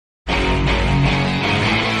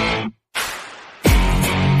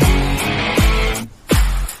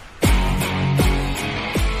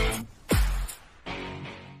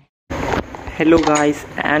Hello guys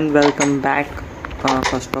and welcome back.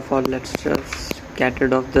 First of all, let's just get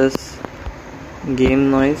rid of this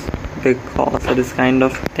game noise because it is kind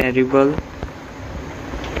of terrible.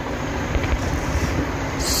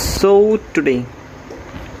 So today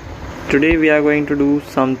we are going to do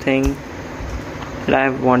something that I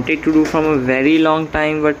have wanted to do from a very long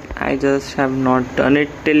time, but I just have not done it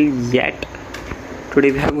till yet.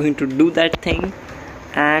 Today we are going to do that thing,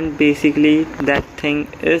 and basically that thing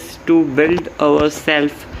is to build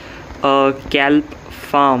ourselves a kelp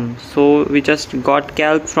farm. So we just got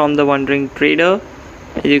kelp from the wandering trader.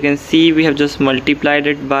 As you can see, we have just multiplied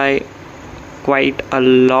it by quite a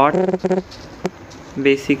lot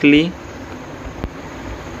basically,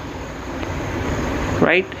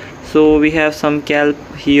 right? So we have some kelp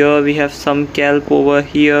here, we have some kelp over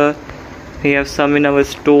here, we have some in our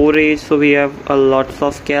storage. So we have a lots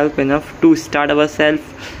of kelp, enough to start ourselves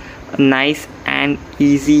a nice and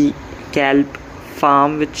easy kelp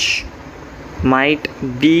farm, which might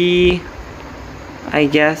be, I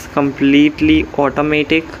guess, completely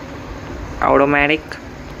automatic.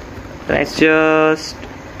 Let's just,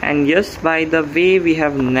 and yes, by the way, we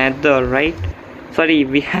have nether, right? Sorry,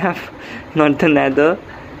 we have not the nether,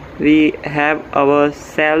 we have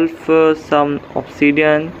ourselves some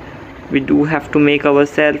obsidian. We do have to make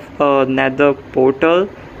ourselves a nether portal,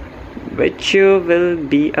 which will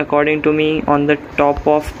be, according to me, on the top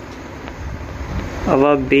of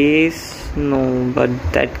our base. No, but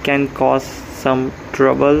that can cause some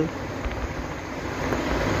trouble,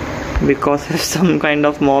 because if some kind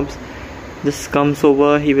of mobs just comes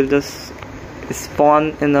over, he will just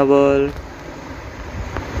spawn in our,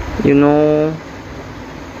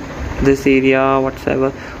 this area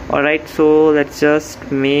whatsoever. Alright, so let's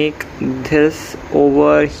just make this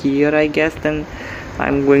over here, I guess. Then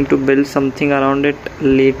I'm going to build something around it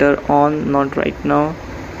later on, not right now.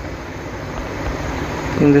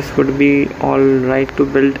 I think this would be alright to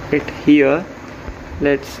build it here.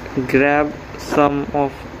 Let's grab some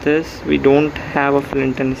of this. We don't have a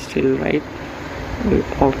flint and steel, right?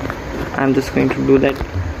 I'm just going to do that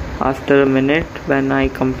after a minute when I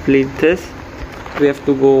complete this. We have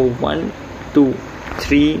to go 1 2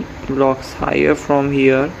 3 blocks higher from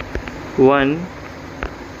here, 1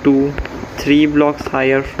 2 3 blocks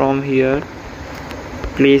higher from here,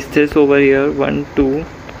 place this over here, 1 2,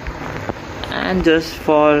 and just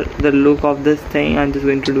for the look of this thing, I'm just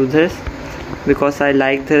going to do this because I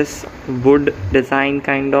like this wood design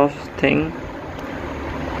kind of thing,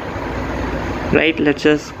 right? Let's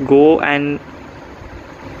just go, and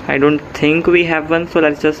I don't think we have one, so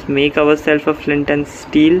let's just make ourselves a flint and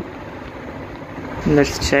steel.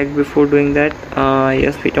 Let's check before doing that.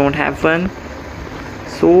 Yes, we don't have one,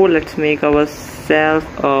 so let's make ourselves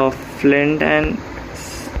a flint and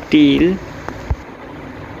steel.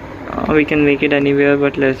 We can make it anywhere,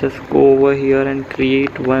 but let's just go over here and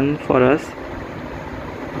create one for us.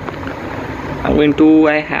 I will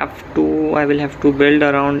have to build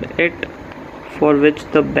around it, for which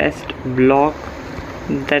the best block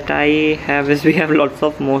that I have is, we have lots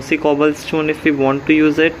of mossy cobblestone if we want to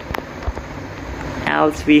use it.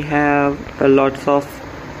 Else we have lots of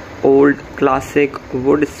old classic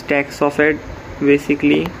wood stacks of it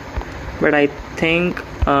basically, but I think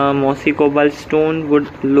mossy cobblestone would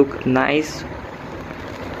look nice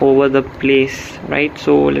over the place, right?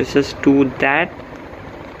 So let's just do that.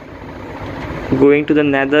 Going to the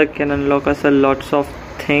nether can unlock us a lots of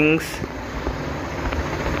things,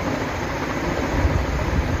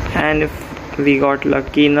 and if we got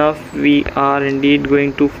lucky enough, we are indeed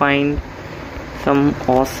going to find some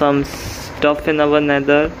awesome stuff in our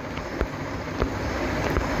nether,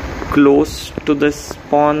 close to the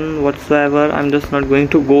spawn whatsoever. I'm just not going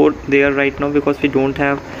to go there right now because we don't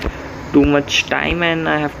have too much time, and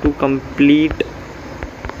I have to complete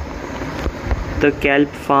the kelp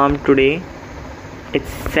farm today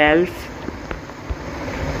itself,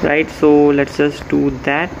 right? So let's just do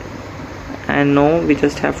that. And no, we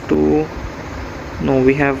just have to, no,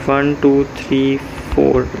 we have 1 2 3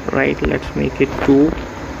 4, right? Let's make it 2.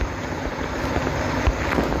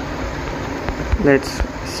 Let's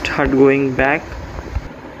start going back.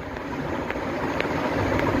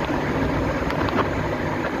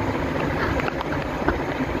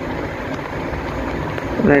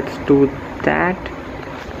 Let's do that.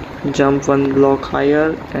 Jump 1 block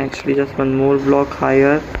higher, actually just 1 more block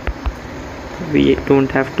higher. We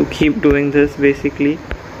don't have to keep doing this basically.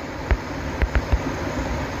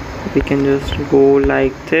 We can just go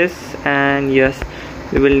like this, and yes,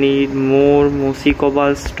 we will need more mossy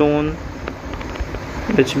cobblestone,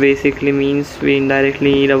 which basically means we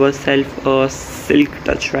indirectly need ourselves a silk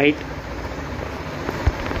touch, right?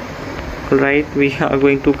 Alright, we are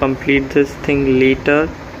going to complete this thing later.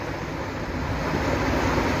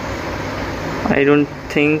 I don't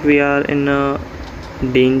think we are in a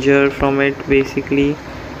danger from it. Basically,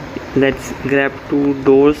 let's grab 2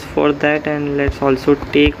 doors for that, and let's also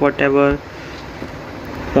take whatever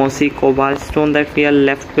mossy cobalt stone that we are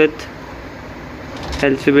left with,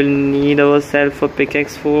 else we will need ourselves a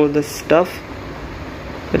pickaxe for the stuff,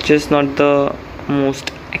 which is not the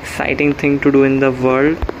most exciting thing to do in the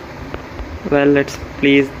world. Well, let's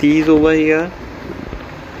place these over here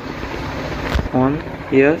on.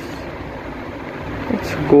 Yes,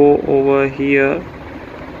 let's go over here.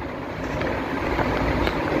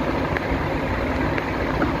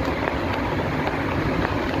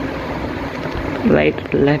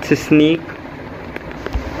 Right, let's sneak.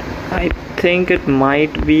 I think it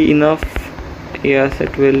might be enough. Yes,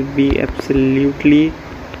 it will be absolutely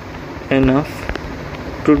enough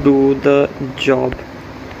to do the job,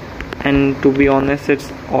 and to be honest,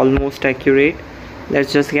 it's almost accurate.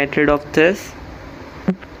 Let's just get rid of this,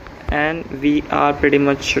 and we are pretty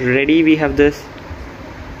much ready. We have this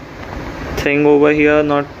thing over here,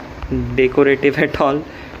 not decorative at all,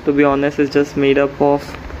 to be honest. It's just made up of,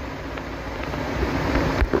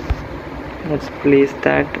 let's place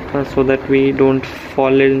that so that we don't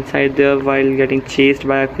fall inside there while getting chased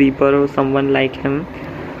by a creeper or someone like him.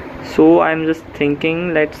 So I'm just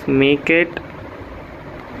thinking, let's make it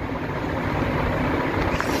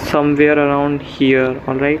somewhere around here.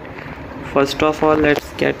 Alright, first of all,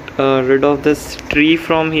 let's get rid of this tree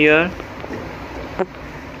from here.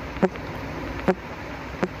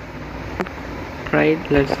 Right,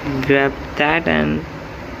 let's grab that, and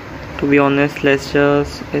to be honest, let's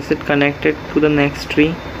just, is it connected to the next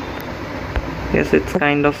tree? Yes, it's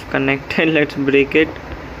kind of connected. Let's break it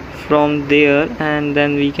from there, and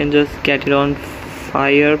then we can just get it on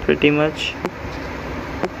fire pretty much.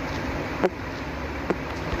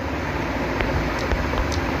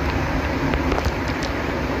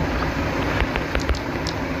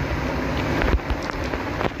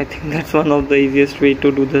 I think that's one of the easiest way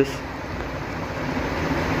to do this.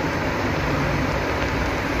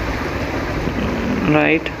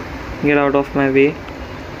 Right, get out of my way.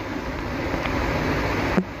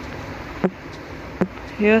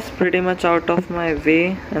 Yes, pretty much out of my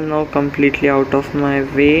way, and now completely out of my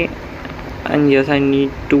way. And yes, I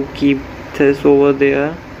need to keep this over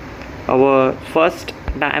there, our first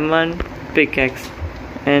diamond pickaxe,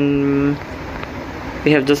 and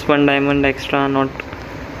we have just 1 diamond extra. Not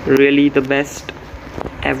really the best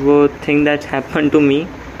ever thing that's happened to me,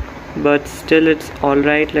 but still it's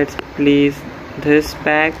alright. Let's place this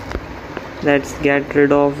back. Let's get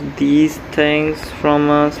rid of these things from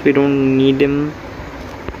us, we don't need them.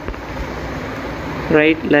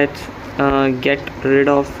 Right, let's get rid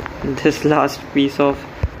of this last piece of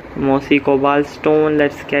mossy cobalt stone.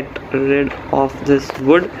 Let's get rid of this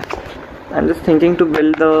wood. I'm just thinking to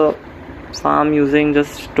build the farm using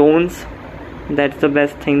just stones. That's the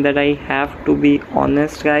best thing that I have, to be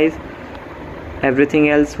honest, guys. Everything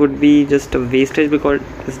else would be just a wastage, because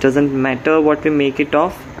this doesn't matter what we make it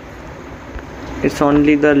of. It's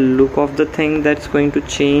only the look of the thing that's going to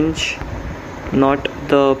change, not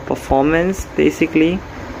the performance, basically.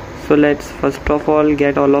 So let's first of all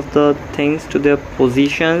get all of the things to their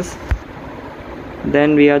positions,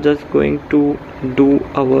 then we are just going to do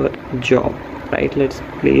our job. Right, let's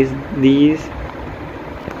place these.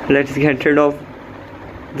 Let's get rid of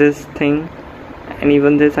this thing, and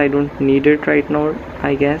even this, I don't need it right now.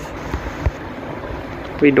 I guess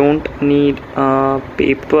we don't need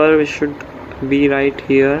paper, we should be right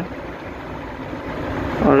here.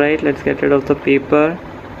 Alright, let's get rid of the paper,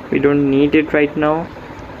 we don't need it right now.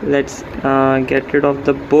 Let's get rid of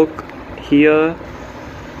the book here.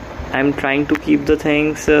 I'm trying to keep the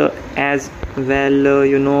things as well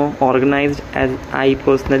organized as I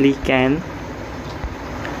personally can,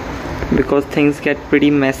 because things get pretty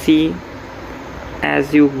messy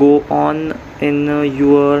as you go on in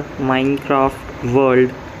your Minecraft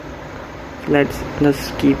world. Let's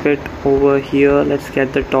just keep it over here. Let's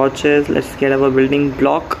get the torches, let's get our building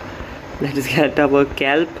block, let's get our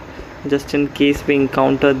kelp just in case we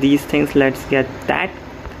encounter these things. Let's get that,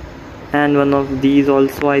 and one of these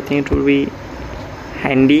also, I think it will be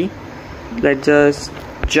handy. Let's just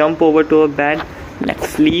jump over to a bed, let's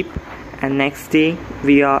sleep, and next day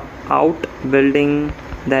we are out building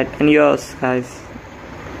that. And yes guys,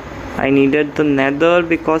 I needed the nether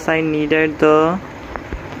because I needed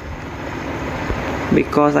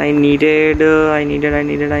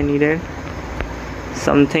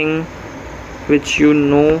something which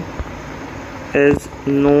is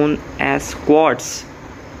known as quartz.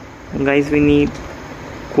 Guys, we need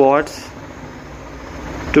quartz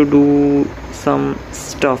to do some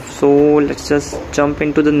stuff. So let's just jump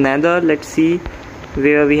into the nether. Let's see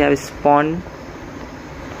where we have spawned.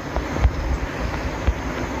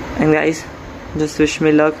 And guys, just wish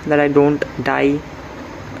me luck that I don't die.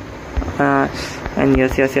 And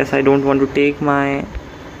yes, I don't want to take my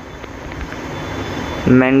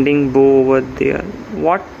mending bow over there.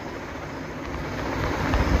 What?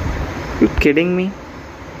 You kidding me?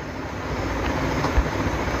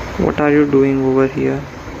 What are you doing over here?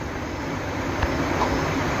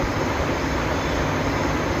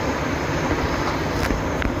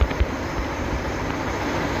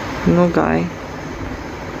 No, guy.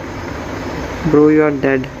 Bro, you are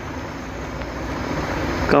dead.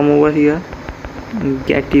 Come over here and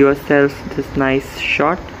get yourself this nice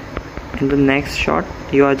shot. And the next shot,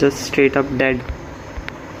 you are just straight up dead.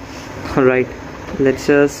 Alright, let's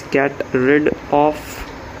just get rid of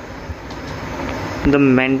the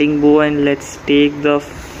mending bow and let's take the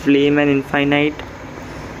flame and infinite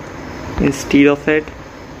instead of it.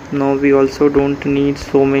 Now we also don't need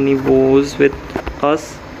so many bows with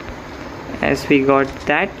us, as we got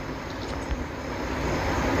that.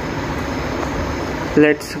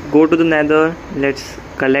 Let's go to the nether, let's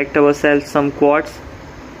collect ourselves some quartz,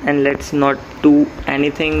 and let's not do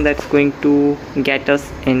anything that's going to get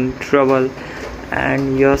us in trouble.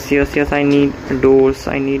 And yes, I need doors.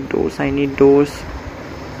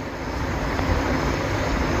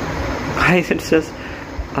 Guys, it's just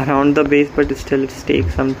around the base, but still it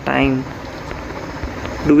takes some time.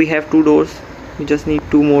 Do we have 2 doors? We just need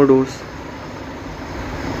 2 more doors.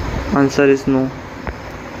 Answer is no.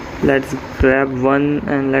 Let's grab one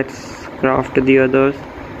and let's craft the others.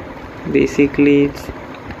 Basically it's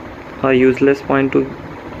a useless point to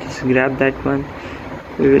just grab that one.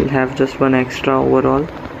 We will have just one extra overall.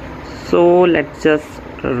 So let's just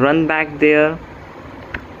run back there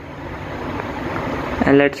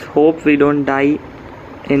and let's hope we don't die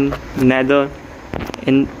in nether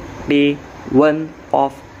in day 1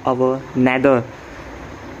 of our nether.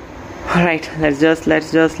 Alright, let's just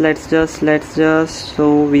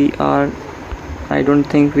so we are, I don't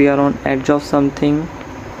think we are on edge of something.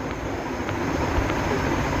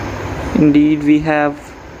 Indeed we have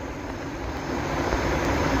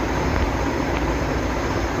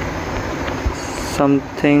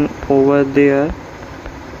something over there.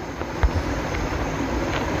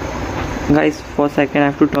 Guys, for a second I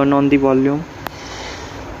have to turn on the volume.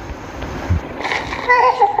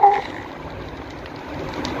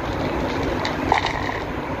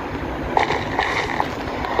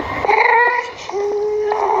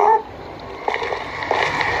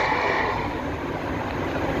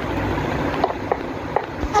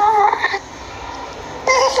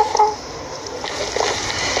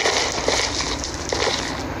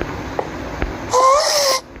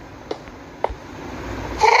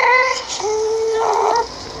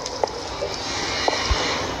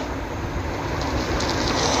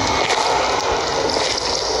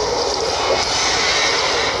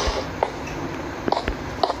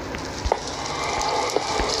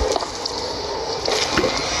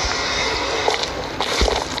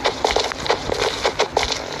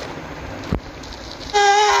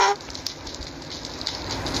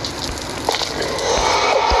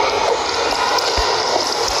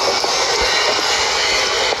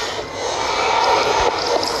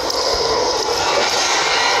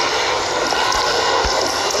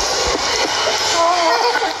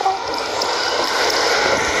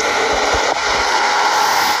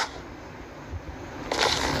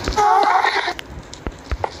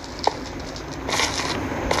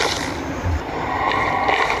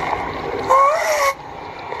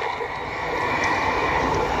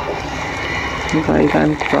 Guys,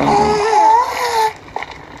 I'm trying.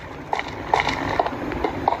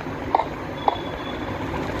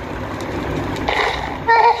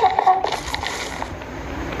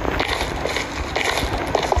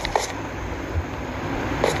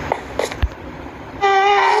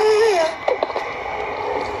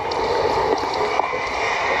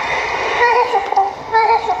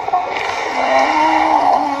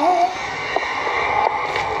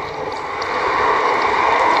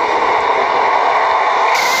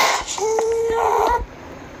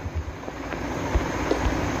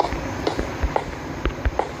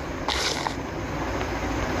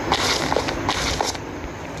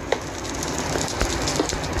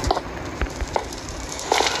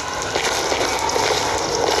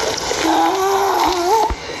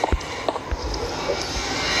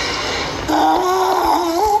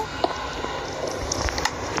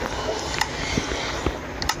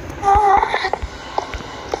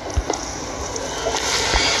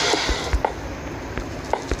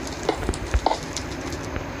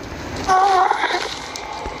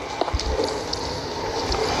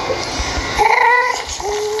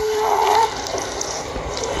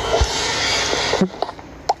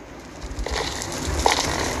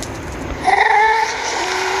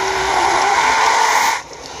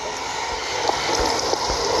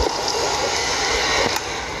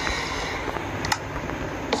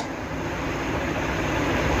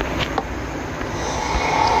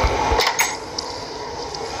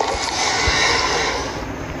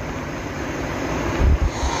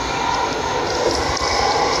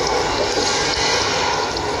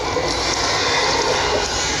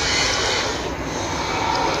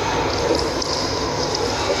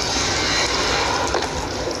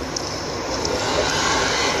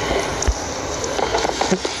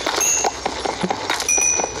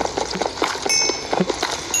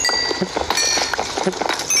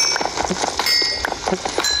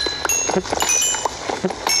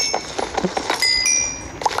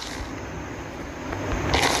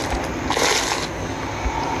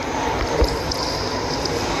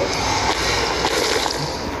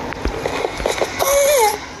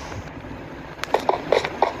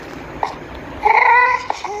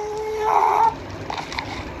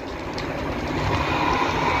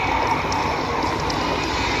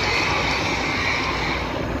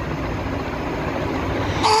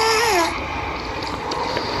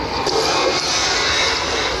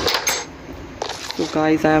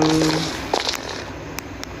 guys, I'm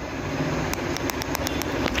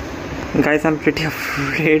pretty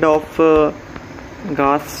afraid of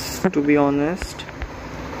ghast, to be honest.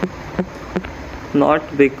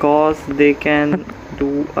 Not because they can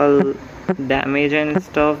do a damage and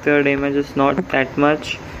stuff, their damage is not that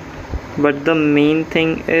much, but the main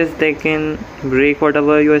thing is they can break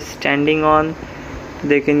whatever you are standing on.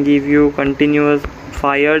 They can give you continuous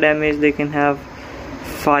fire damage, they can have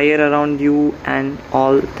fire around you and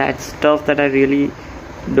all that stuff that I really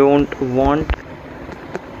don't want.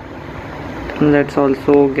 Let's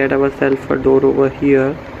also get ourselves a door over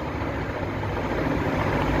here.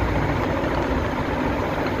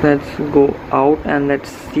 Let's go out and let's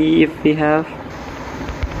see if we have.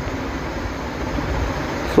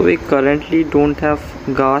 So we currently don't have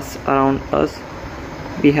gas around us.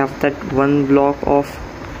 We have that one block of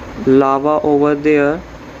lava over there,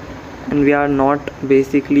 and we are not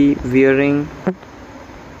basically wearing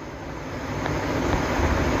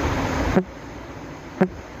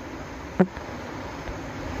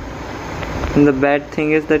and the bad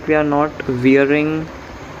thing is that we are not wearing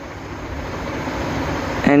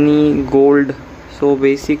any gold, so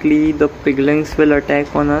basically the piglings will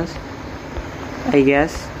attack on us, I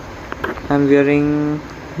guess. I'm wearing,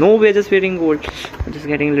 no, we're just wearing gold. I'm just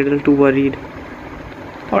getting a little too worried.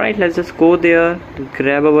 Alright, let's just go there,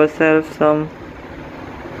 grab ourselves some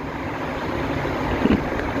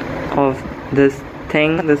of this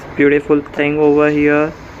thing, this beautiful thing over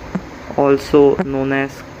here, also known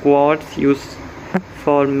as quartz, used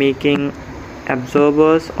for making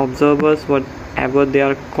observers, whatever they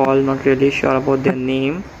are called, not really sure about their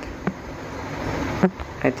name.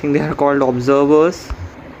 I think they are called observers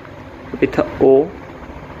with a O.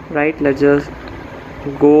 Right, let's just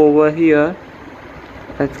go over here.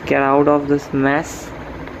 Let's get out of this mess.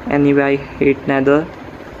 Anyway, I hate nether,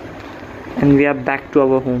 and we are back to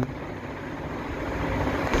our home.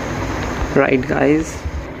 Right guys,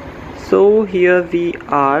 so here we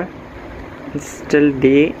are. It's still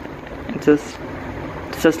day. It's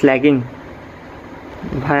just lagging.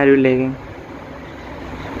 Why are you lagging?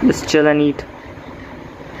 Just chill and eat.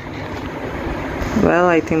 Well,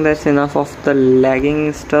 I think that's enough of the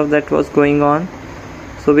lagging stuff that was going on.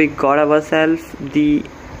 So we got ourselves the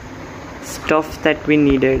stuff that we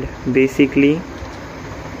needed basically.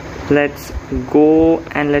 Let's go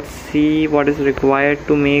and let's see what is required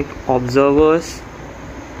to make observers.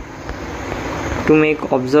 To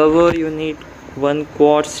make observer, you need 1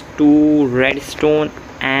 quartz, 2 redstone,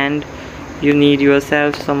 and you need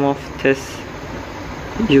yourself some of this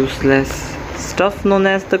useless stuff known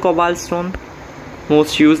as the cobalt stone.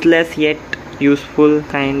 Most useless yet useful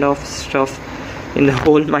kind of stuff in the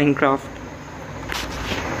whole Minecraft.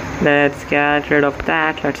 Let's get rid of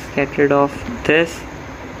that. Let's get rid of this.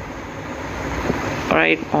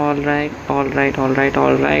 Alright,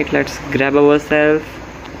 let's grab ourselves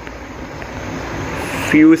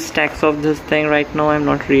few stacks of this thing. Right now I'm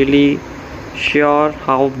not really sure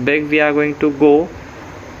how big we are going to go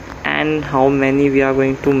and how many we are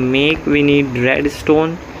going to make. We need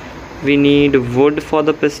redstone, we need wood for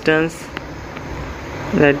the pistons.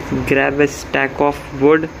 Let's grab a stack of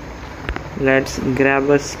wood. Let's grab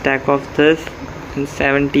a stack of this and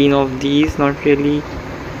 17 of these. Not really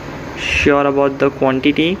sure about the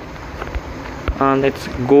quantity. Let's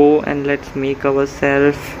go and let's make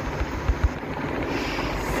ourselves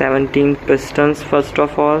 17 pistons first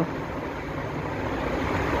of all.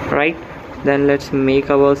 Right, then let's make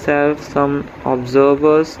ourselves some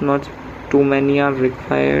observers. Not too many are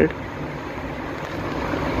required.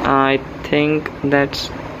 I think that's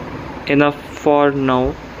enough for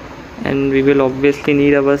now, and we will obviously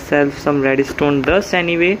need ourselves some redstone dust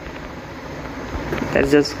anyway.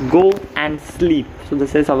 Let's just go and sleep. So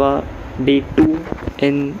this is our day 2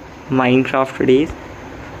 in Minecraft days.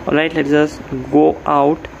 Alright, let's just go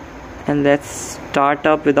out and let's start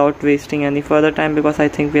up without wasting any further time, because I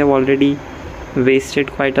think we have already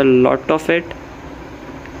wasted quite a lot of it.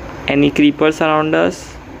 Any creepers around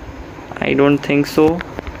us? I don't think so.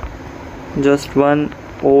 Just one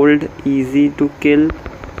old easy to kill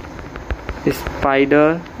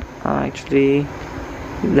spider. Actually,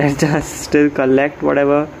 let's just still collect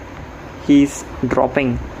whatever he's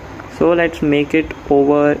dropping. So let's make it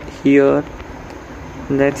over here.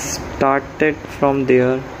 Let's start it from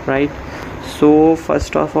there. Right, so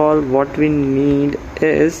first of all what we need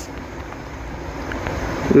is,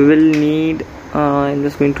 we will need I'm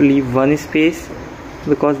just going to leave one space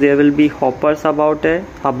because there will be hoppers above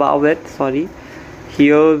it. Sorry,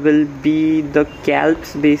 here will be the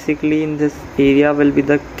kelps. Basically in this area will be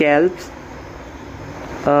the kelps.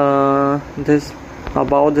 This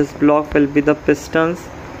above this block will be the pistons.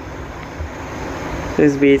 So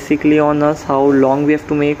it's basically on us how long we have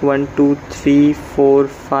to make. 1 2 3 4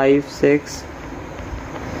 5 6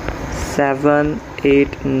 7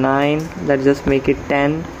 8 9. Let's just make it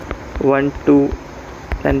 10. 1 2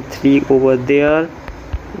 and 3 over there.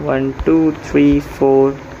 1 2 3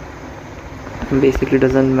 4. Basically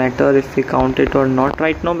doesn't matter if we count it or not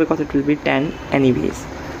right now, because it will be 10 anyways.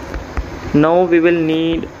 Now we will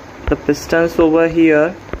need the pistons over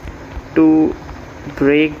here to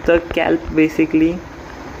break the kelp. Basically,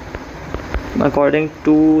 according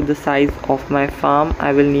to the size of my farm,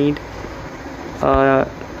 I will need a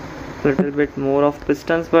little bit more of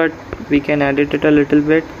pistons, but we can edit it a little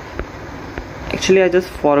bit. Actually, I just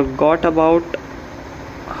forgot about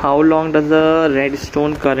how long does the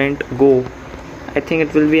redstone current go. I think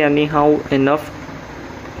it will be anyhow enough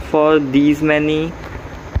for these many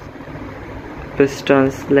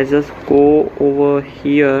pistons. Let's just go over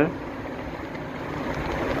here.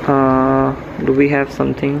 Do we have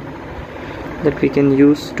something that we can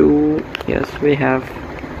use to? Yes, we have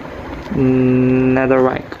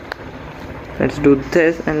netherrack. Let's do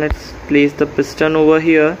this and let's place the piston over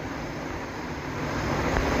here.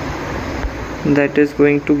 That is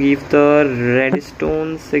going to give the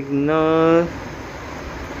redstone signal.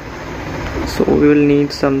 So we will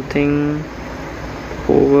need something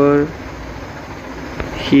over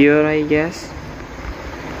here, I guess.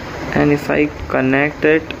 And if I connect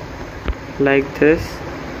it like this,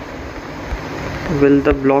 will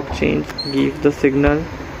the block change give the signal?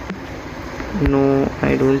 No,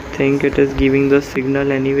 I don't think it is giving the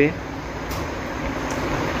signal anyway.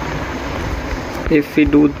 If we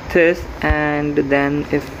do this and then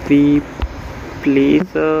if we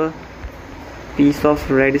place a piece of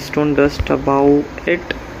redstone dust above it,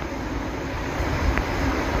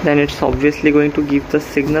 then it's obviously going to give the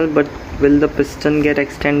signal. But will the piston get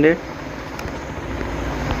extended?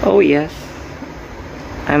 Oh yes,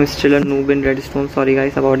 I'm still a noob in redstone, sorry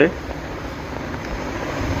guys about it.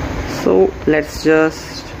 So let's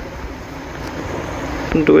just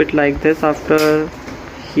do it like this. After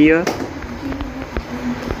here,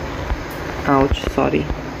 ouch, sorry,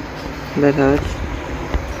 that hurts.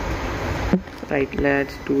 Right,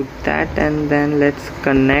 let's do that and then let's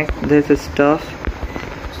connect this stuff.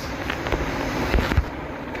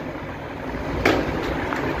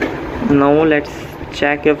 Now let's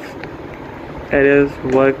check if it is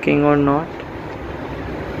working or not.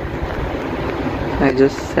 I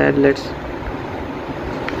just said let's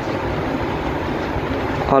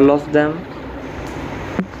all of them.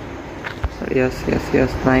 Yes,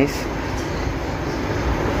 nice.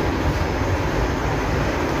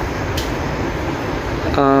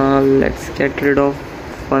 Let's get rid of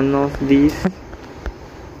one of these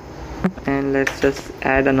and let's just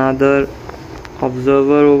add another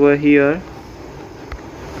observer over here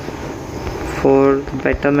for the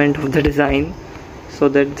betterment of the design, so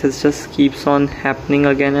that this just keeps on happening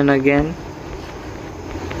again and again.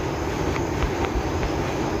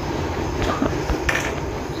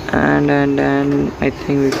 And I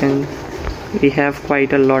think we have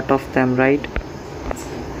quite a lot of them, right?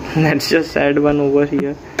 Let's just add one over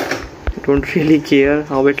here. I don't really care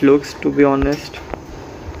how it looks, to be honest,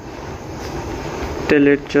 till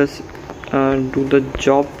it just do the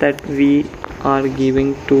job that we are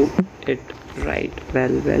giving to it, right?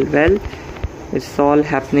 Well, it's all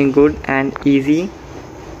happening good and easy.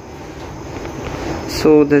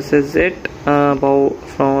 So this is it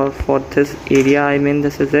for this area. I mean,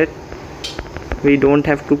 this is it. We don't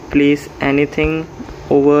have to place anything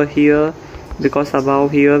over here because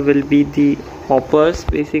above here will be the hoppers.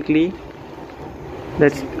 Basically,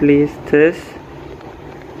 let's place this.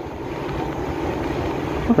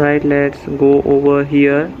 Right, let's go over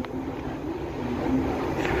here.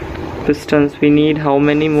 Pistons, we need how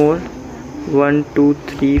many more? 1 2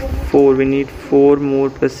 3 4. We need 4 more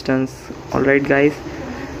pistons. Alright guys,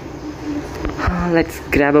 let's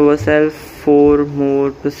grab ourselves 4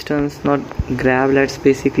 more pistons. Not grab, let's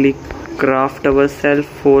basically craft ourselves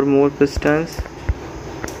 4 more pistons.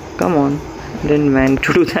 Come on, didn't meant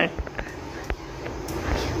to do that.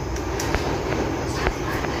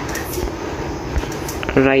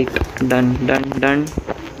 Right, done.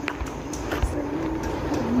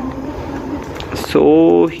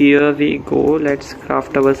 So here we go. Let's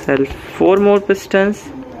craft ourselves 4 more pistons.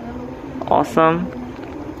 Awesome.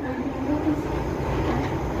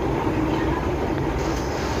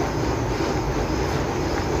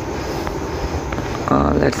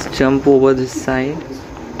 Let's jump over this side.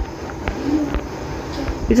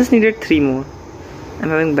 We just needed 3 more. I'm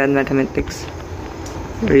having bad mathematics,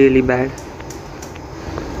 really bad.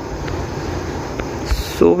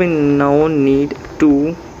 So we now need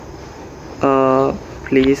to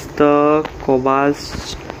place the cobalt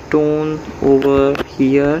stone over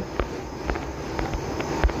here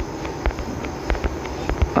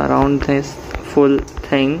around this full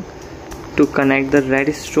thing to connect the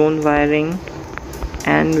redstone wiring,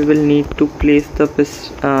 and we will need to place the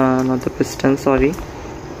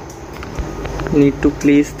need to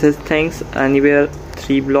place these things anywhere,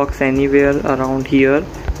 3 blocks anywhere around here.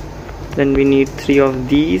 Then we need 3 of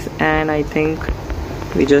these, and I think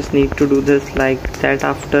we just need to do this like that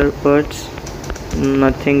afterwards.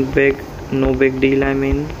 Nothing big, no big deal, I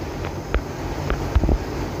mean.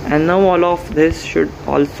 And now all of this should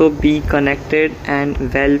also be connected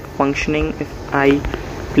and well functioning. If I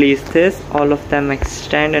place this, all of them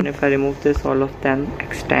extend, and if I remove this, all of them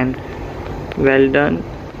extend. Well done.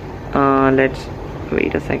 Let's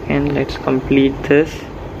wait a second, let's complete this.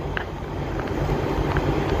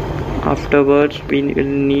 Afterwards we will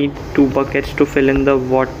need 2 buckets to fill in the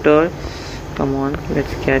water. Come on,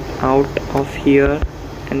 let's get out of here.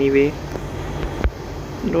 Anyway,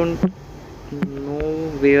 don't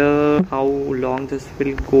know how long this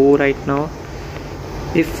will go right now.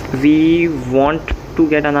 If we want to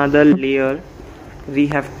get another layer, we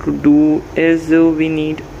have to do is we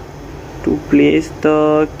need to place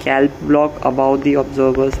the kelp block above the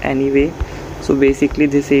observers anyway. So basically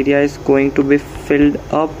this area is going to be filled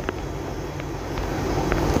up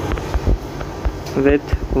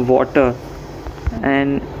with water,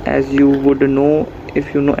 and as you would know,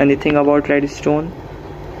 if you know anything about redstone,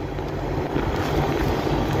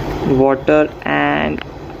 water and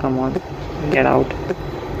come on, get out.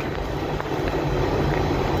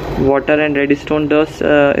 Water and redstone dust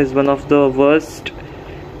is one of the worst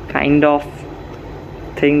kind of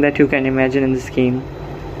thing that you can imagine in this game,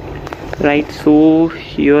 right? So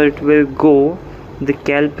here it will go. The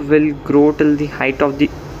kelp will grow till the height of the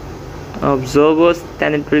observers,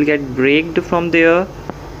 then it will get braked from there,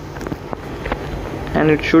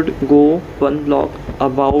 and it should go 1 block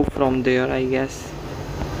above from there, I guess,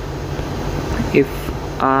 if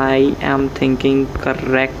I am thinking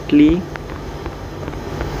correctly.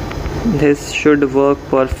 This should work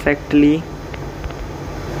perfectly,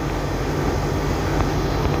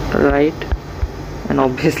 right? And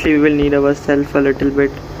obviously we will need ourselves a little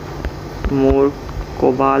bit more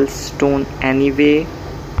cobalt stone anyway.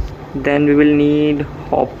 Then we will need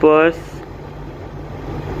hoppers.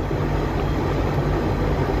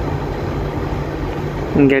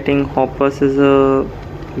 Getting hoppers is a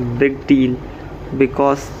big deal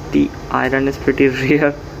because the iron is pretty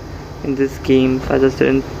rare in this game, so I just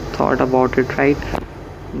didn't thought about it, right?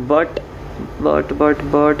 But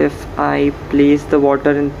if I place the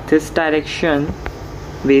water in this direction,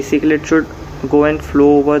 basically it should go and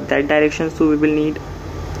flow over that direction, so we will need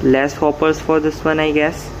less hoppers for this one, I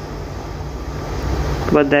guess.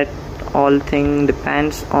 But that all thing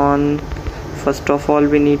depends on, first of all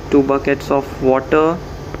we need 2 buckets of water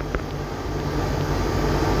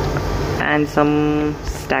and some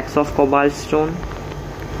stacks of cobalt stone.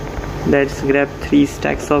 Let's grab 3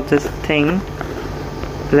 stacks of this thing.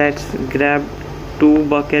 Let's grab 2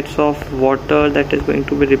 buckets of water that is going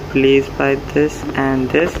to be replaced by this and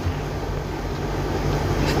this.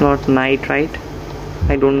 It's not night, right?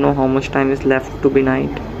 I don't know how much time is left to be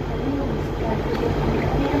night.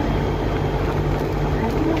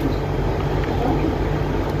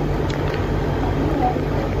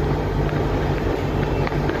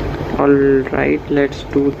 Alright, let's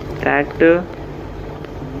do that.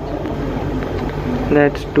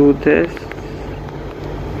 Let's do this.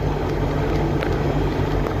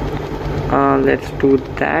 Let's do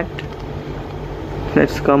that.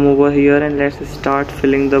 Let's come over here and let's start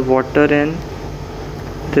filling the water in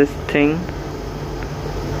this thing.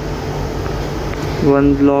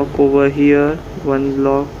 1 block over here, 1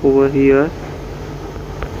 block over here.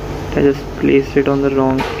 I just placed it on the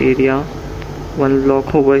wrong area. 1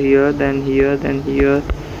 block over here, then here, then here,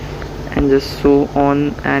 and just so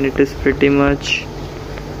on, and it is pretty much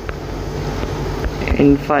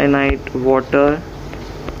infinite water.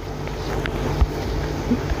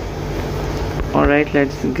 Alright,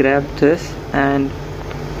 let's grab this and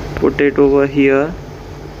put it over here.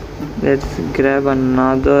 Let's grab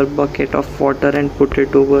another bucket of water and put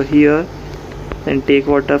it over here. Then take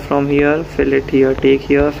water from here, fill it here, take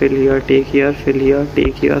here, fill here, take here, fill here,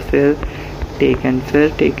 take here, fill, take and fill,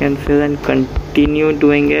 take and fill, and continue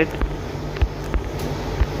doing it.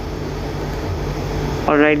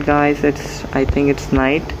 Alright guys, I think it's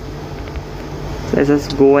night. So let's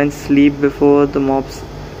just go and sleep before the mobs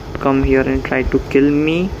come here and try to kill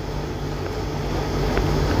me.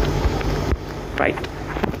 Right.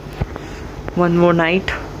 one more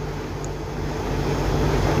night.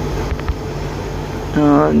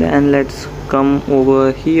 Then let's come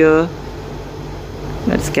over here.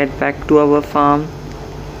 Let's get back to our farm.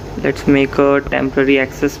 Let's make a temporary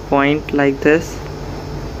access point like this,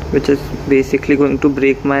 which is basically going to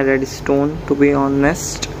break my redstone, to be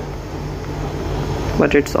honest,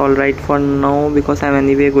 but it's alright for now because I'm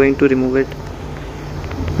anyway going to remove it.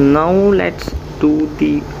 Now let's do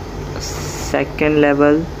the second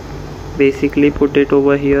level. Basically put it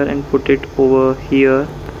over here and put it over here.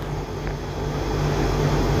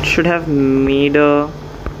 Should have made a...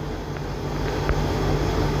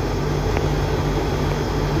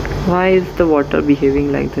 Why is the water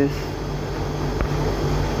behaving like this?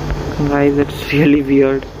 Guys, it's really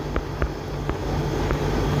weird.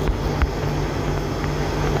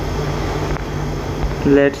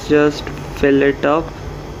 Let's just fill it up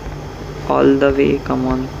all the way. Come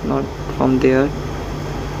on, not from there,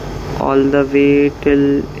 all the way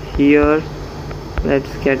till here.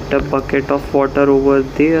 Let's get a bucket of water over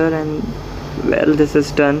there, and well, this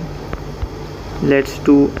is done. Let's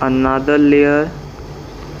do another layer.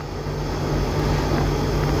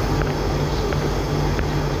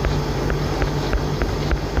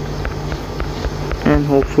 And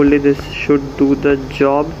hopefully this should do the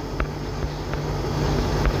job.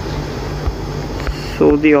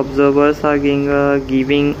 So the observers are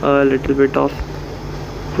giving a little bit of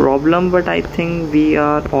problem, but I think we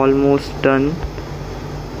are almost done.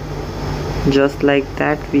 Just like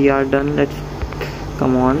that, we are done. Let's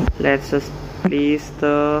come on, let's just place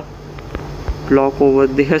the block over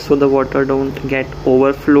there so the water don't get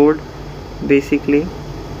overflowed. Basically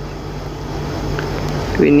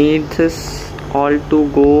we need this all to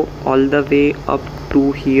go all the way up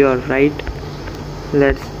to here, right?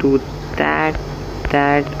 Let's do that.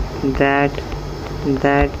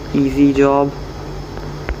 Easy job.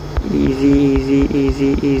 Easy.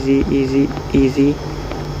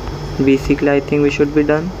 Basically I think we should be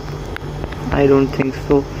done. I don't think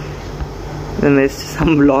so. We missed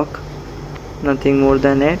some block, nothing more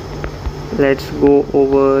than it. Let's go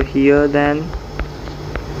over here then.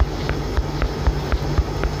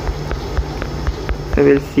 I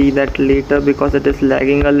will see that later because it is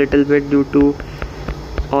lagging a little bit due to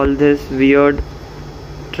all this weird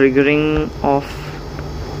triggering of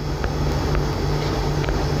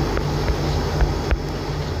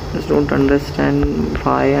just don't understand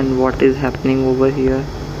why and what is happening over here.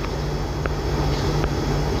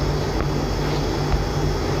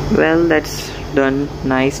 Well, that's done.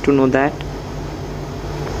 Nice to know that.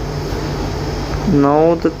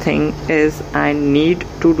 Now the thing is, I need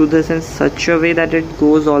to do this in such a way that it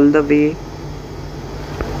goes all the way.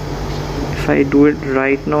 If I do it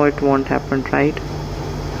right now, it won't happen, right?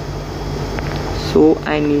 So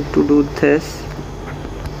I need to do this.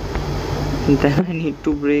 Then I need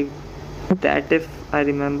to break that if I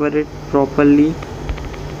remember it properly.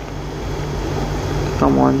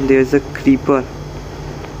 Come on, there's a creeper.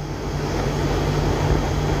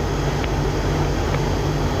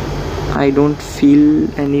 I don't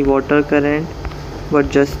feel any water current, but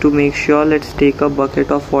just to make sure, let's take a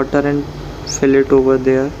bucket of water and fill it over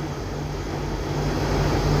there.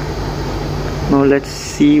 Now let's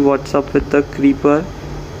see what's up with the creeper.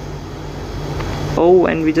 Oh,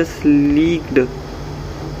 and we just leaked.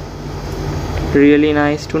 Really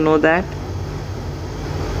nice to know that.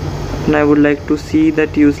 And I would like to see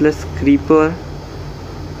that useless creeper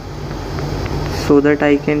so that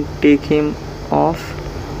I can take him off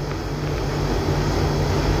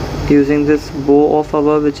using this bow of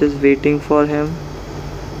ours which is waiting for him.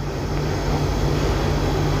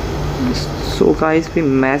 So guys, we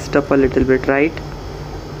messed up a little bit, right?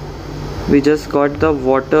 We just got the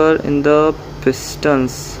water in the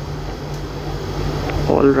pistons.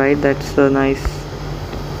 Alright, that's a nice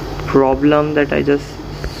problem that I just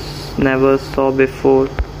never saw before.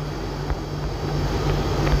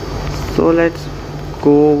 So let's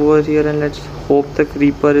go over here and let's hope the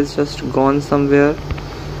creeper is just gone somewhere.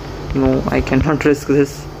 No, I cannot risk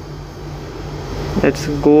this. Let's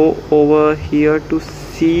go over here to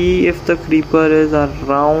see if the creeper is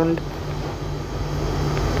around.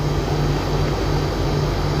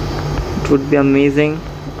 It would be amazing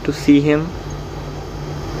to see him.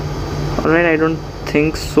 Alright, I don't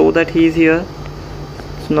think so that he's here.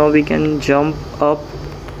 So now we can jump up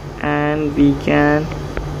and we can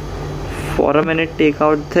for a minute take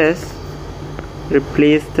out this,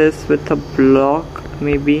 replace this with a block,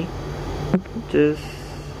 maybe just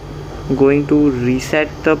going to reset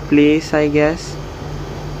the place, I guess.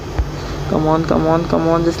 Come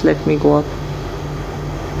on, just let me go up.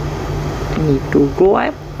 I need to go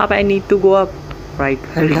up. I need to go up. Right,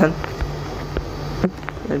 well done.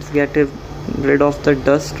 let's get rid of the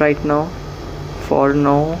dust right now, for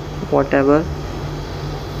now, whatever.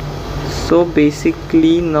 So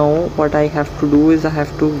basically now what I have to do is I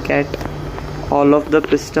have to get all of the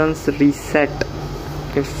pistons reset,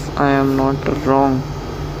 if I am not wrong.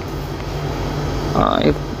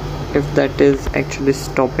 If that is actually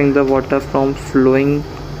stopping the water from flowing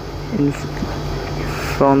in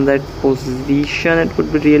from that position, it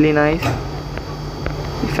would be really nice.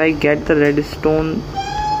 If I get the redstone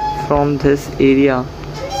from this area,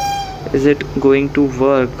 is it going to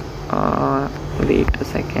work? Wait a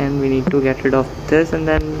second, we need to get rid of this, and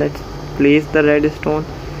then let's place the redstone,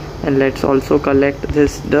 and let's also collect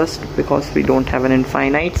this dust because we don't have an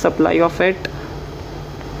infinite supply of it.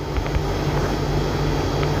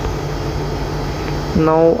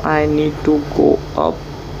 Now I need to go up,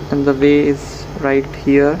 and the way is right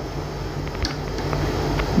here.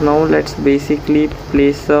 Now let's basically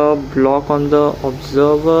place a block on the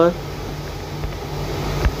observer,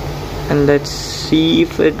 and let's see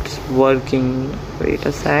if it's working. Wait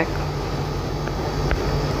a sec,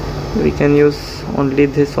 we can use only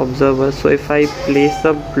this observer. So if I place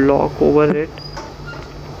a block over it,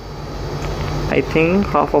 I think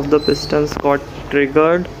half of the pistons got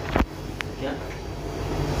triggered.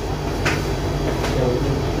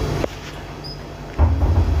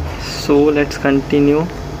 So let's continue.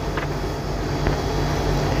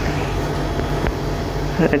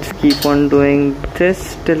 Let's keep on doing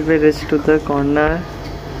this till we reach to the corner.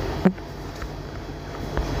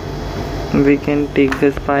 We can take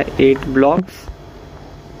this by 8 blocks.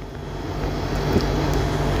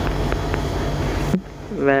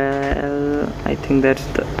 Well, I think that's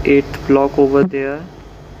the 8th block over there.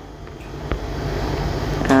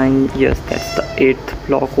 And yes, that's the 8th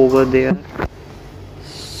block over there.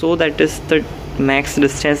 So that is the max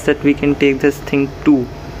distance that we can take this thing to.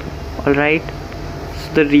 Alright.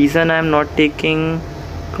 So the reason I'm not taking...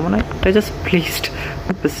 Come on, I just placed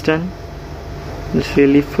a piston. It's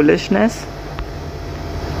really foolishness.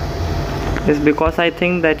 Is because I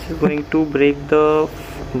think that is going to break the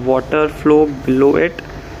water flow below it.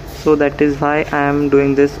 So that is why I am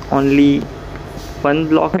doing this only 1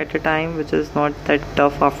 block at a time, which is not that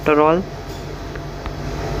tough after all.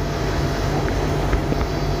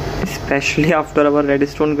 Especially after our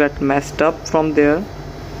redstone got messed up from there.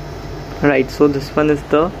 Right, so this one is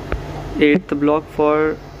the 8th block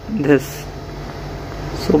for this.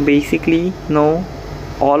 So basically now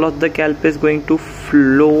all of the kelp is going to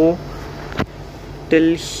flow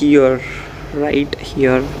till here, right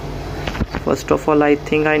here. First of all, I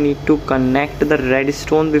think I need to connect the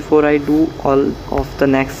redstone before I do all of the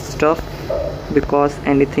next stuff, because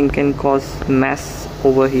anything can cause mess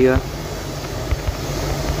over here.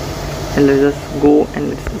 And let's just go and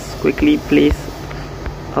let's just quickly place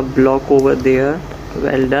a block over there.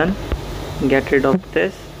 Well done. Get rid of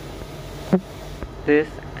this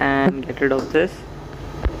and get rid of this.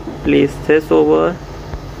 Place this over,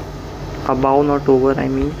 above, not over, I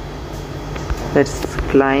mean. Let's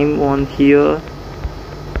climb on here.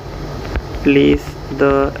 Place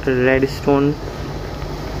the redstone.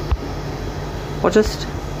 What just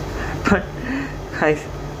happened, guys?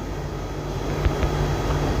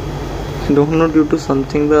 Don't know, due to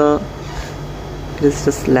something it is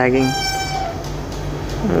just lagging.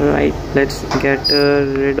 Right, let's get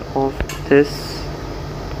rid of this.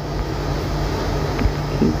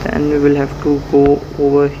 Then we will have to go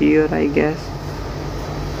over here, I guess.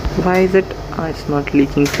 Why is it? It's not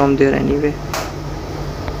leaking from there anyway.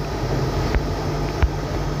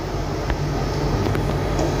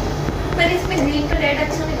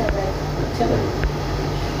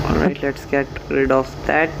 Alright, let's get rid of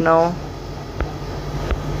that now.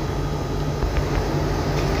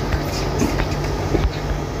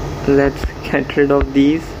 Let's get rid of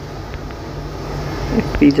these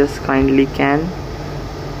if we just kindly can.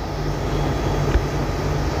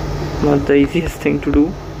 Not the easiest thing to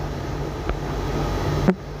do.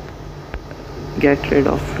 Get rid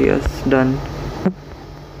of, yes, done.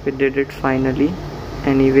 We did it finally.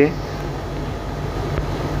 Anyway,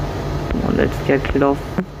 now let's get rid of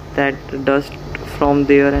that dust from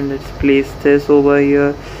there, and let's place this over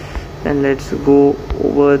here. Then let's go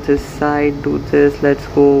over this side, do this, let's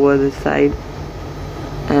go over this side,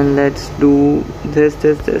 and let's do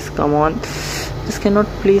this. Come on, this cannot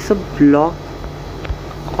place a block.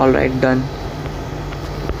 Alright, done.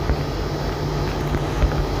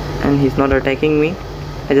 And he's not attacking me.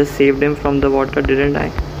 I just saved him from the water, didn't I?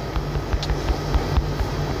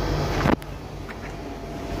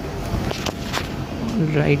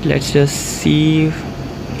 Right, let's just see.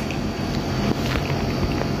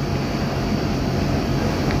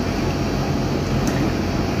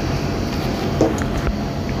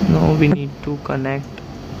 we need to connect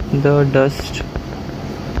the dust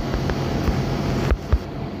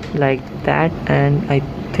like that, and I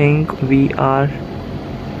think we are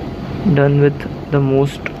done with the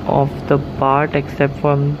most of the part except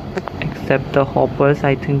the hoppers.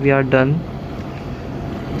 I think we are done.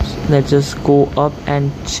 Let's just go up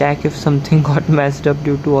and check if something got messed up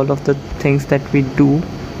due to all of the things that we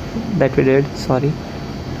did. Sorry.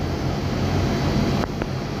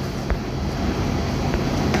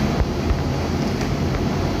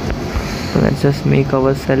 Let's just make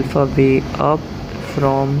ourselves a way up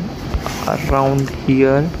from around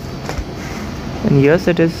here. And yes,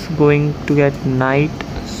 it is going to get night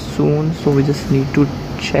soon, so we just need to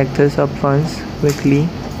check this up once quickly.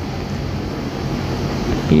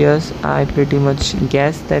 Yes, I pretty much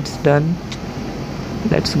guess that's done.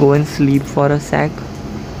 Let's go and sleep for a sec.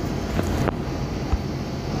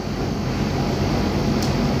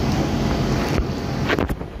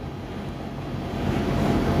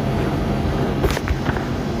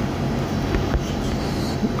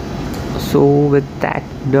 So with that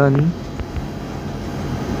done,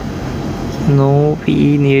 now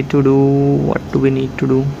we need to do, what do we need to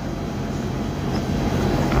do?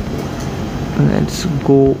 Let's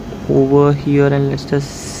go over here and let's just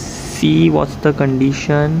see what's the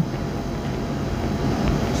condition.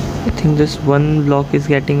 I think this one block is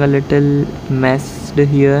getting a little messed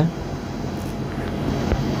here.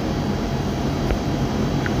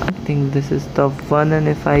 I think this is the one, and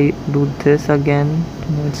if I do this again,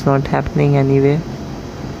 it's not happening anyway.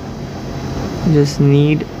 Just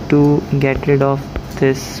need to get rid of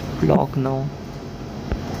this block now.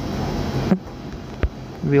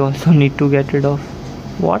 We also need to get rid of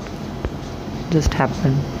what just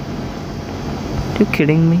happened. Are you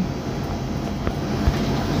kidding me?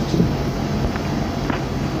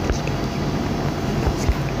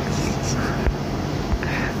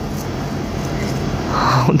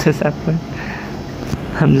 How this happened?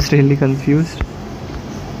 I'm just really confused.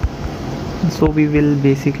 So we will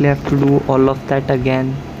basically have to do all of that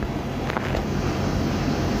again.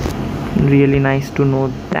 Really nice to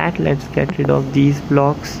know that. Let's get rid of these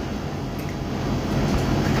blocks.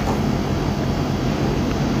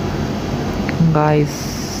 Guys,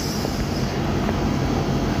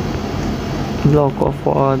 block of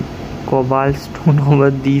cobalt stone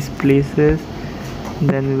over these places,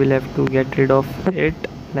 then we will have to get rid of it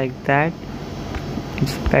like that.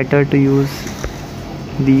 It's better to use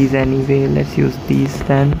these anyway. Let's use these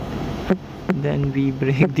then we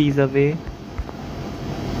break these away.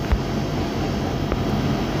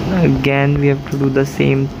 Again we have to do the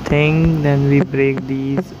same thing, then we break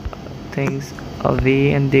these things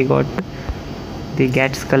away and they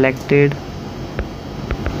gets collected.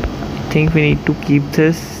 I think we need to keep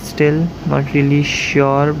this still, not really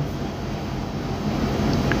sure,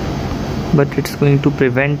 but it's going to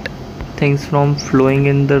prevent things from flowing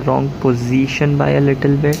in the wrong position by a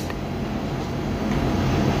little bit.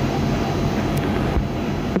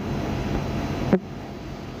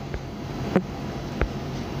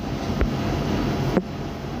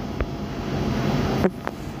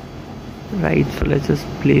 Right, so let's just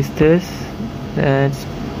place this. Let's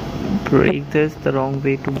break this. The wrong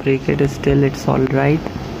way to break it is still, it's all right.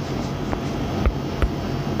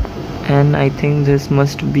 And I think this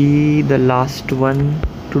must be the last one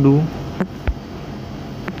to do.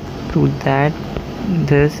 Do that,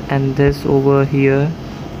 this and this over here.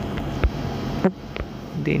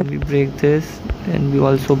 Then we break this and we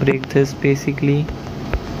also break this basically.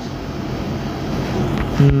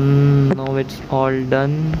 Now it's all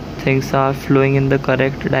done. Things are flowing in the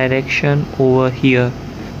correct direction over here.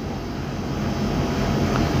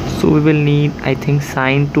 So we will need, I think,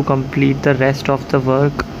 sign to complete the rest of the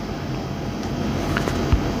work.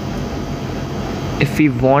 If we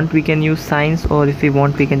want, we can use signs, or if we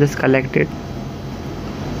want, we can just collect it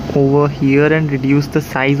over here and reduce the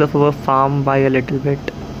size of our farm by a little bit.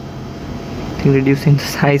 I think reducing the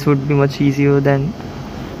size would be much easier than.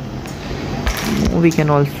 We can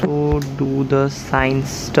also do the sign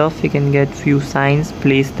stuff. We can get few signs,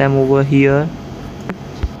 place them over here,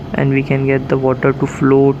 and we can get the water to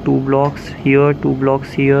flow 2 blocks here, 2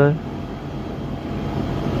 blocks here.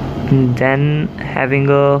 And then having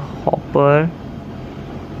a hopper,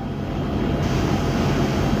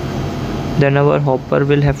 then our hopper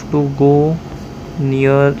will have to go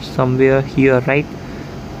near somewhere here, right?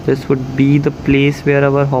 This would be the place where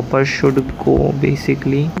our hopper should go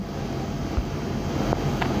basically.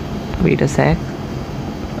 Wait a sec.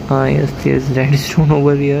 Yes, there's redstone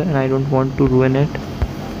over here and I don't want to ruin it.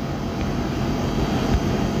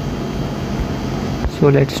 So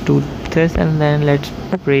let's do this and then let's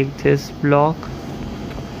break this block.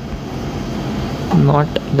 not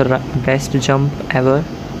the best jump ever.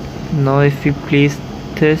 Now if we place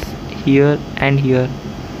this here and here,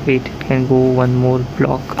 wait, it can go one more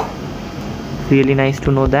block. Really nice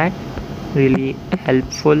to know that, really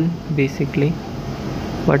helpful basically.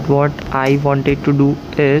 But what I wanted to do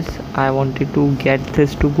is I wanted to get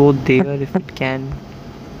this to go there, if it can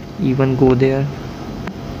even go there.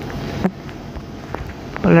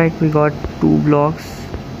 Alright, we got 2 blocks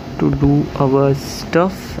to do our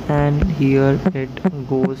stuff, and here it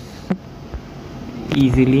goes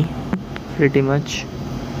easily, pretty much.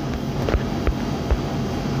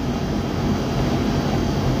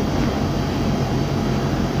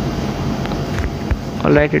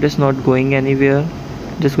 Alright, it is not going anywhere,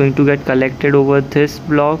 just going to get collected over this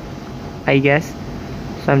block, I guess.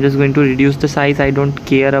 So I'm just going to reduce the size. I don't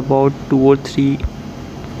care about 2 or 3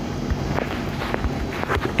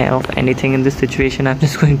 of anything in this situation. I'm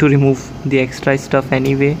just going to remove the extra stuff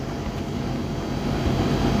anyway.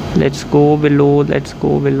 Let's go below, let's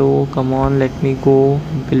go below. Come on, let me go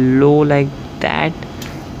below like that.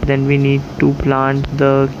 Then we need to plant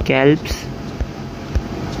the kelps.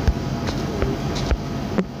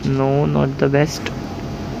 No, not the best.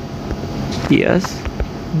 Yes,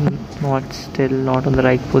 not on the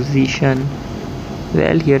right position.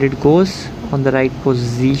 Well, here it goes on the right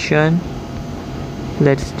position.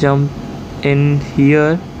 Let's jump in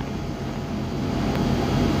here.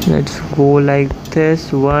 Let's go like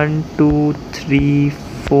this. 1 2 3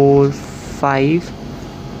 4 5.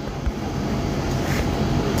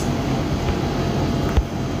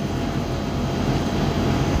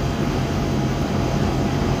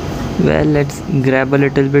 Well, let's grab a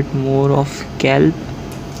little bit more of kelp.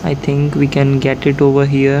 I think we can get it over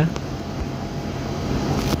here.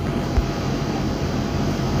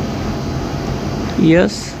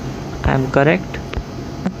 Yes, I'm correct.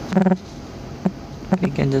 We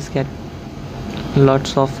can just get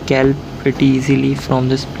lots of kelp pretty easily from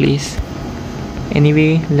this place.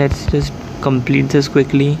 Anyway, let's just complete this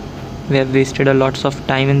quickly. We have wasted a lots of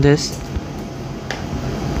time in this.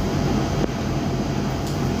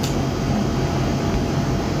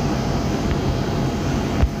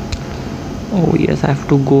 Oh yes, I have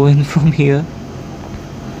to go in from here.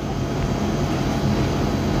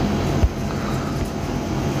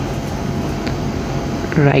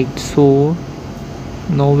 Right, so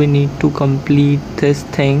now we need to complete this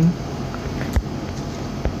thing.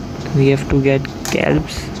 We have to get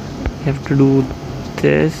kelps. We have to do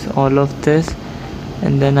this, all of this,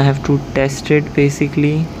 and then I have to test it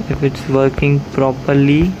basically if it's working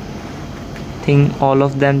properly. I think all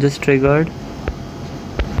of them just triggered.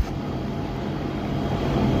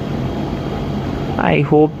 I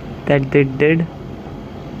hope that they did,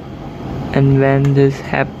 and when this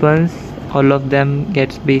happens, all of them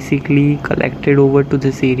gets basically collected over to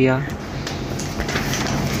this area.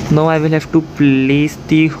 Now I will have to place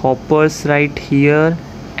the hoppers right here,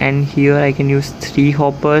 and here I can use 3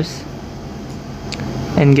 hoppers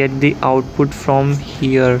and get the output from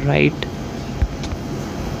here, right?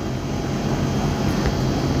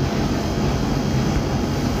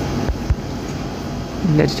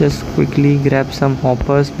 Let's just quickly grab some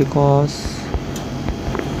hoppers, because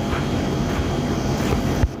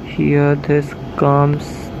here this comes,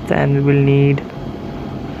 then we will need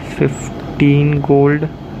 15 gold.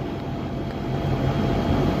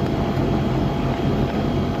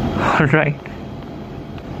 Alright,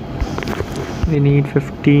 we need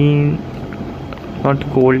 15,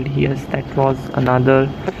 not gold. Yes, that was another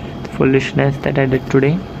foolishness that I did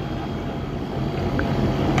today.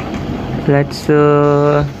 Let's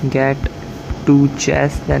get 2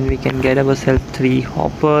 chests, then we can get ourselves 3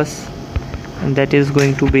 hoppers, and that is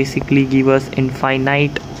going to basically give us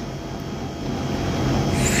infinite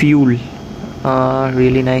fuel.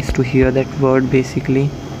 Really nice to hear that word basically.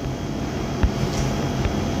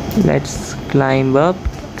 Let's climb up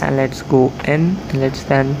and let's go in. Let's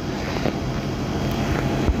then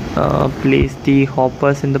place the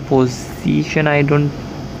hoppers in the position. I don't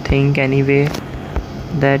think anyway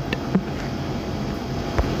that,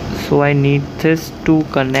 so I need this to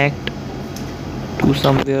connect to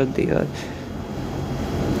somewhere there.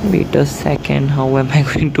 Wait a second, how am I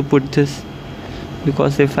going to put this?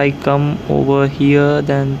 Because if I come over here,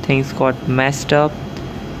 then things got messed up.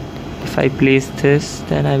 If I place this,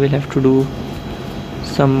 then I will have to do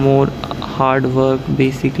some more hard work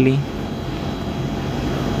basically.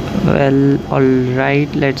 Well,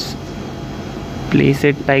 alright, let's place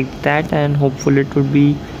it like that, and hopefully it would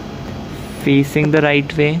be facing the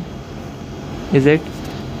right way. Is it?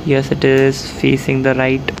 Yes, it is facing the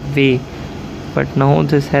right way. But now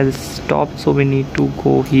this has stopped, so we need to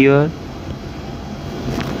go here.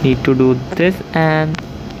 need to do this, and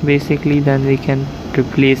basically then we can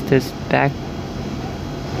replace this back.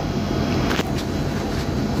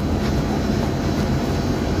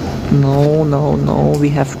 No, we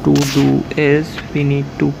have to do is we need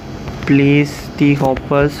to place the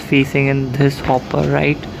hoppers facing in this hopper,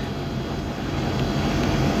 right?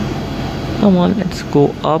 Come on, let's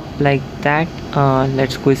go up like that.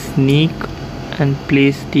 Let's go sneak and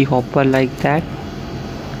place the hopper like that.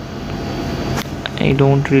 I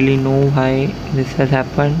don't really know why this has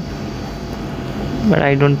happened, but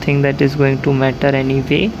I don't think that is going to matter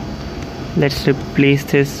anyway. Let's replace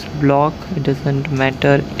this block. It doesn't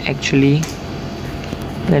matter actually.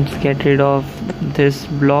 Let's get rid of this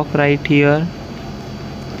block right here,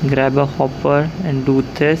 grab a hopper and do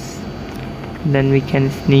this. Then we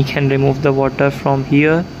can sneak and remove the water from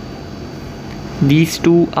here. These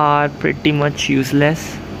two are pretty much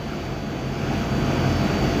useless,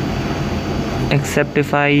 except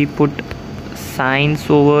if I put signs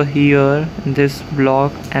over here in this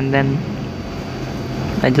block and then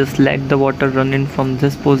I just let the water run in from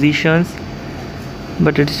this positions.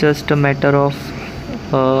 But it's just a matter of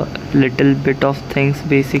a little bit of things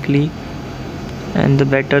basically, and the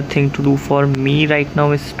better thing to do for me right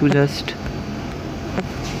now is to just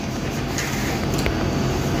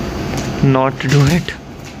not do it.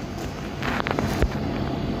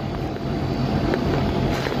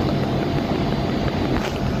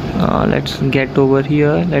 Let's get over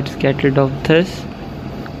here. Let's get rid of this.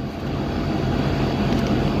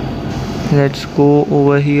 Let's go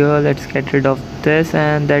over here. Let's get rid of this,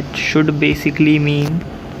 and that should basically mean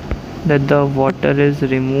that the water is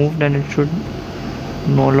removed and it should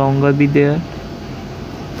no longer be there,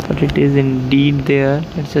 but it is indeed there.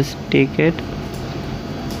 Let's just take it.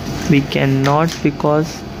 We cannot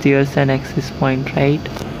because there's an access point, right?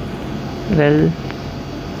 Well,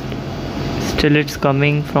 still it's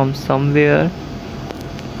coming from somewhere.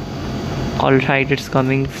 Alright, it's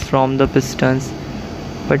coming from the pistons,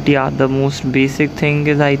 but yeah, the most basic thing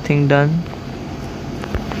is I think done.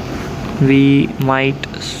 We might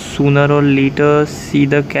sooner or later see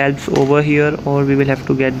the kelps over here, or we will have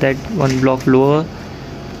to get that one block lower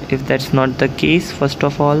if that's not the case. First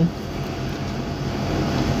of all,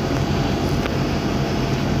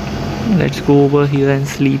 let's go over here and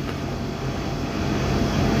sleep.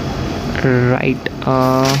 Right,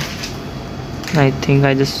 I think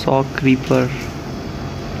I just saw a creeper.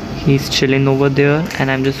 He's chilling over there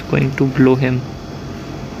and I'm just going to blow him.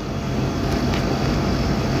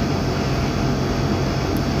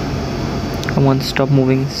 Come on, stop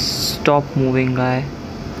moving guy.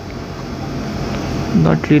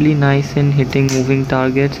 Not really nice in hitting moving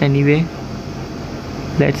targets anyway.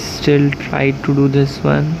 Let's still try to do this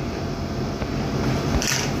one.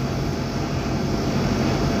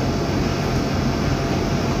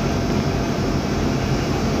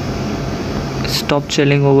 Stop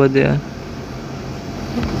chilling over there.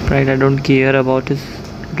 Right, I don't care about his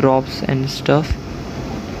drops and stuff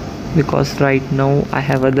because right now I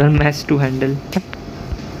have other mess to handle.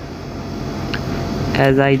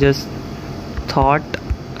 As I just thought,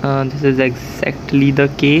 this is exactly the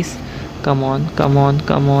case. Come on.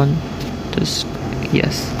 Just,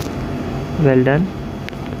 yes, well done.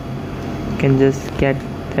 You can just get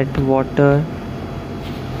that water.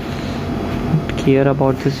 Care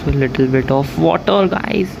about this little bit of water,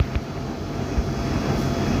 guys.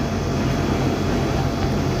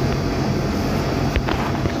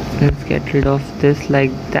 Let's get rid of this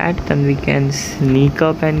like that, then we can sneak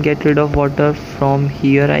up and get rid of water from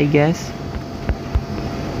here, I guess.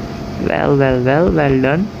 Well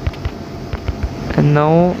done. And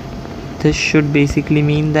now this should basically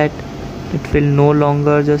mean that it will no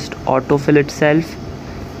longer just autofill itself.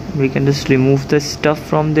 We can just remove the stuff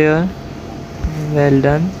from there. Well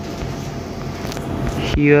done.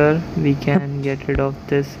 Here we can get rid of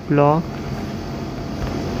this block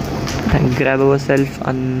and grab ourselves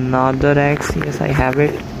another axe. Yes, I have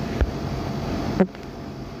it.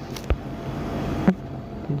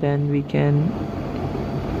 Then we can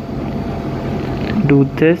do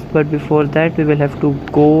this, but before that we will have to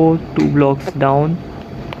go 2 blocks down.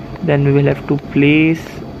 Then we will have to place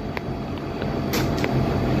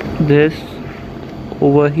this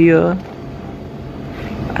over here.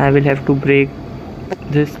 I will have to break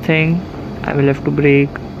this thing. I will have to break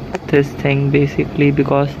this thing basically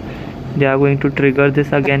because they are going to trigger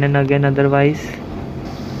this again and again otherwise.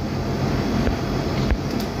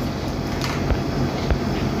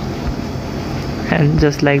 And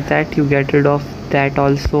just like that you get rid of that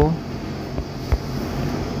also.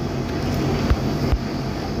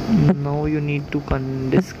 Now you need to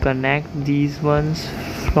disconnect these ones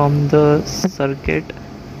from the circuit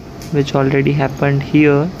which already happened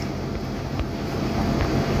here.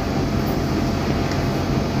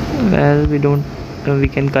 Well, we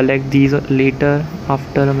can collect these later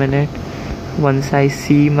after a minute, once I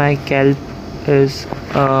see my kelp is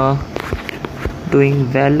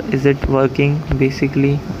doing well. Is it working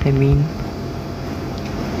basically? I mean,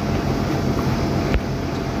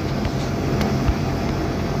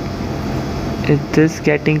 is this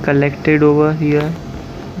getting collected over here?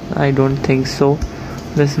 I don't think so.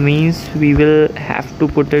 This means we will have to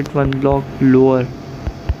put it one block lower.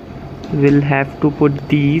 We'll have to put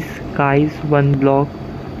these guys one block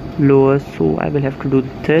lower, so I will have to do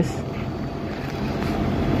this.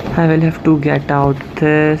 I will have to get out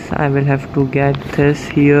this. I will have to get this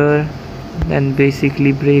here, then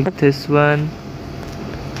basically break this one,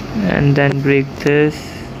 and then break this,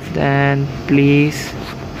 then place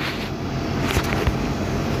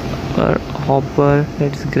our hopper.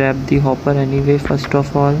 Let's grab the hopper anyway. First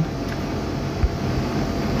of all,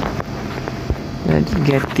 let's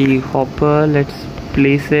get the hopper. Let's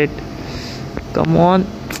place it. Come on.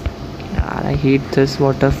 I hate this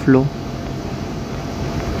water flow.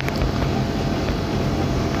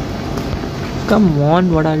 Come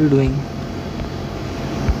on, what are you doing?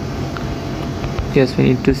 Yes, we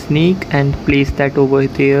need to sneak and place that over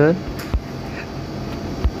there.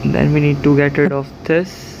 Then we need to get rid of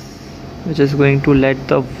this, which is going to let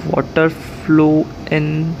the water flow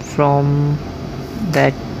in from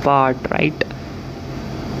that part, right?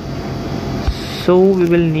 So we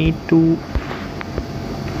will need to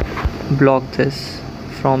block this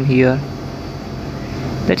from here.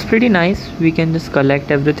 That's pretty nice. We can just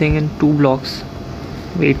collect everything in 2 blocks.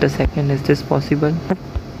 Wait a second, is this possible?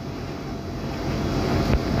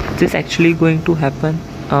 Is this actually going to happen?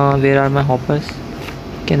 Where are my hoppers?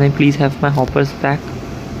 Can I please have my hoppers back?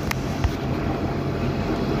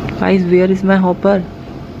 Guys, where is my hopper?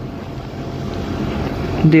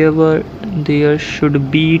 There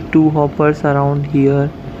should be 2 hoppers around here.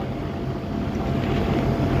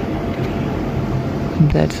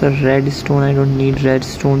 That's a red stone. I don't need red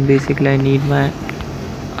stone. Basically, I need my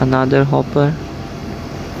another hopper.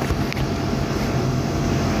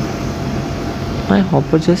 My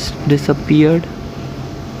hopper just disappeared.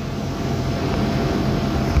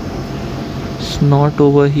 It's not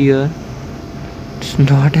over here. It's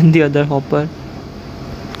not in the other hopper.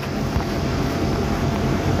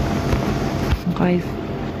 Guys,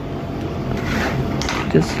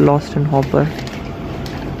 just lost in hopper.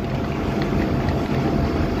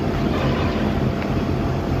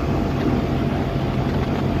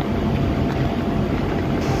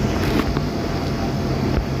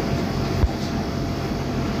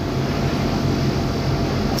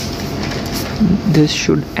 This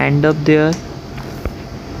should end up there.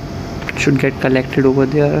 It should get collected over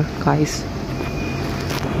there, guys.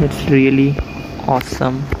 That's really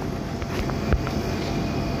awesome.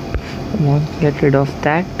 Come on, get rid of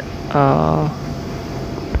that.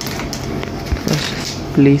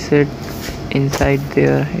 Just place it inside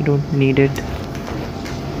there. I don't need it.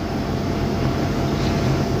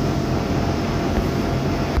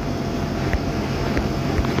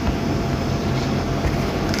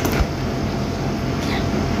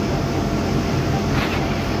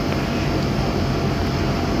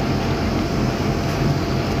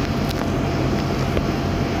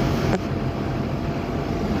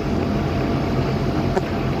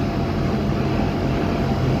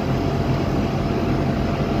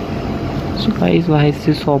 So guys, why is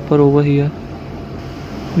this hopper over here?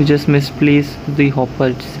 We just misplaced the hopper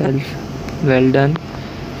itself. Well done.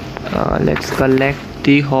 Let's collect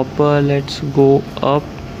the hopper. Let's go up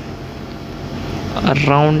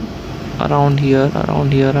around here.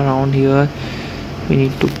 We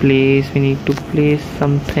need to place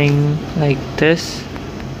something like this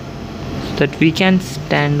so that we can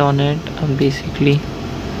stand on it. Basically,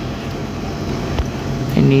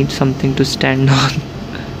 I need something to stand on.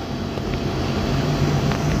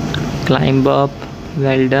 Climb up.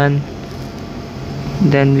 Well done.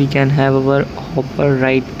 Then we can have our hopper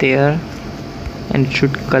right there, and it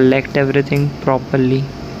should collect everything properly.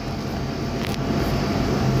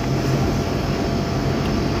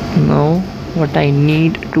 Now what I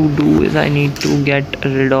need to do is I need to get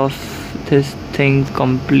rid of this thing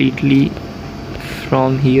completely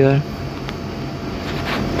from here,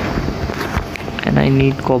 and I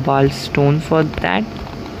need cobalt stone for that.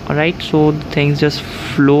 Alright, so the things just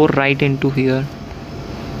flow right into here.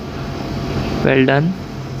 Well done.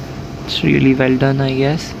 It's really well done, I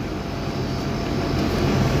guess.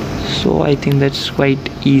 So I think that's quite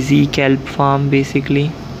easy kelp farm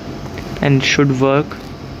basically, and it should work.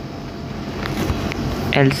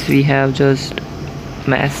 Else we have just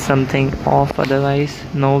mess something off, otherwise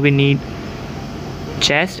now we need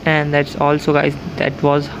chest. And that's also, guys, that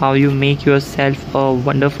was how you make yourself a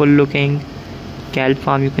wonderful looking kelp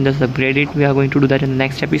farm. You can just upgrade it. We are going to do that in the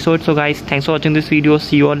next episode. So guys, thanks for watching this video.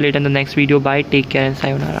 See you all later in the next video. Bye, take care, and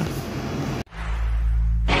sayonara.